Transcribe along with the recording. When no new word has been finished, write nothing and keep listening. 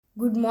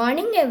Good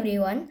morning,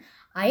 everyone.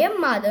 I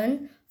am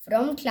Madhavan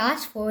from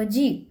Class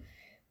 4G.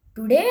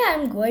 Today I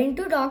am going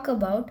to talk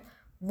about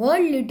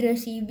World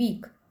Literacy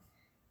Week.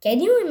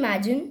 Can you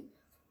imagine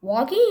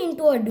walking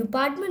into a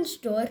department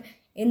store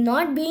and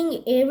not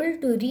being able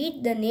to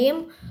read the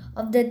name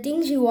of the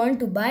things you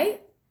want to buy?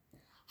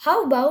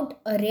 How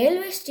about a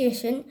railway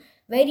station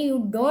where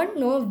you don't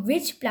know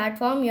which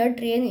platform your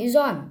train is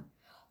on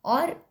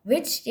or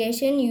which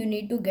station you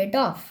need to get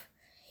off?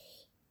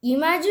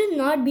 Imagine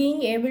not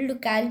being able to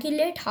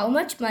calculate how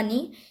much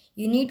money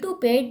you need to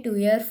pay to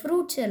your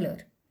fruit seller.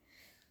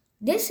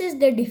 This is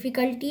the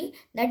difficulty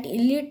that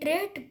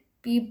illiterate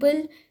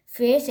people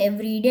face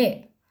every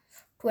day.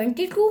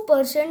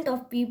 22%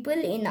 of people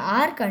in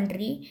our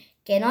country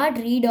cannot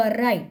read or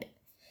write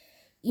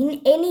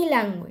in any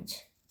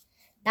language.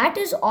 That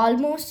is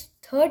almost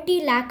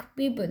 30 lakh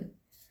people.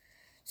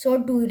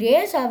 So, to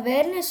raise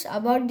awareness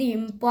about the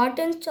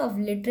importance of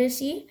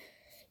literacy,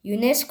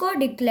 UNESCO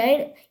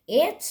declared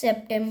 8th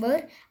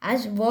September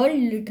as World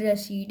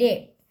Literacy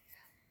Day.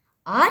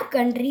 Our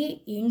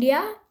country,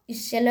 India,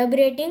 is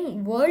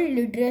celebrating World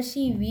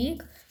Literacy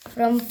Week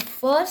from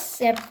 1st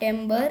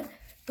September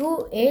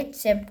to 8th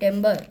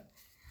September.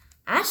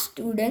 As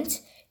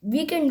students,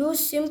 we can do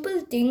simple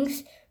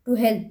things to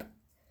help.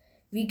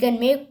 We can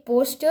make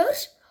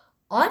posters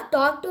or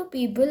talk to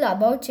people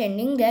about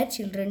sending their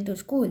children to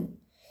school.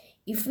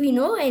 If we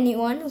know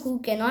anyone who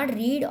cannot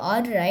read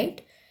or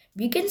write,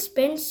 we can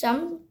spend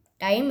some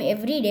time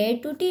every day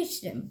to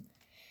teach them.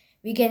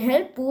 We can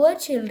help poor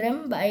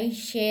children by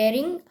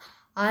sharing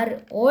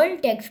our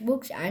old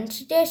textbooks and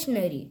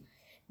stationery.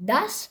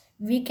 Thus,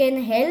 we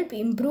can help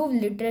improve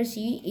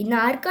literacy in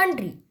our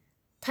country.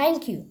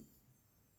 Thank you.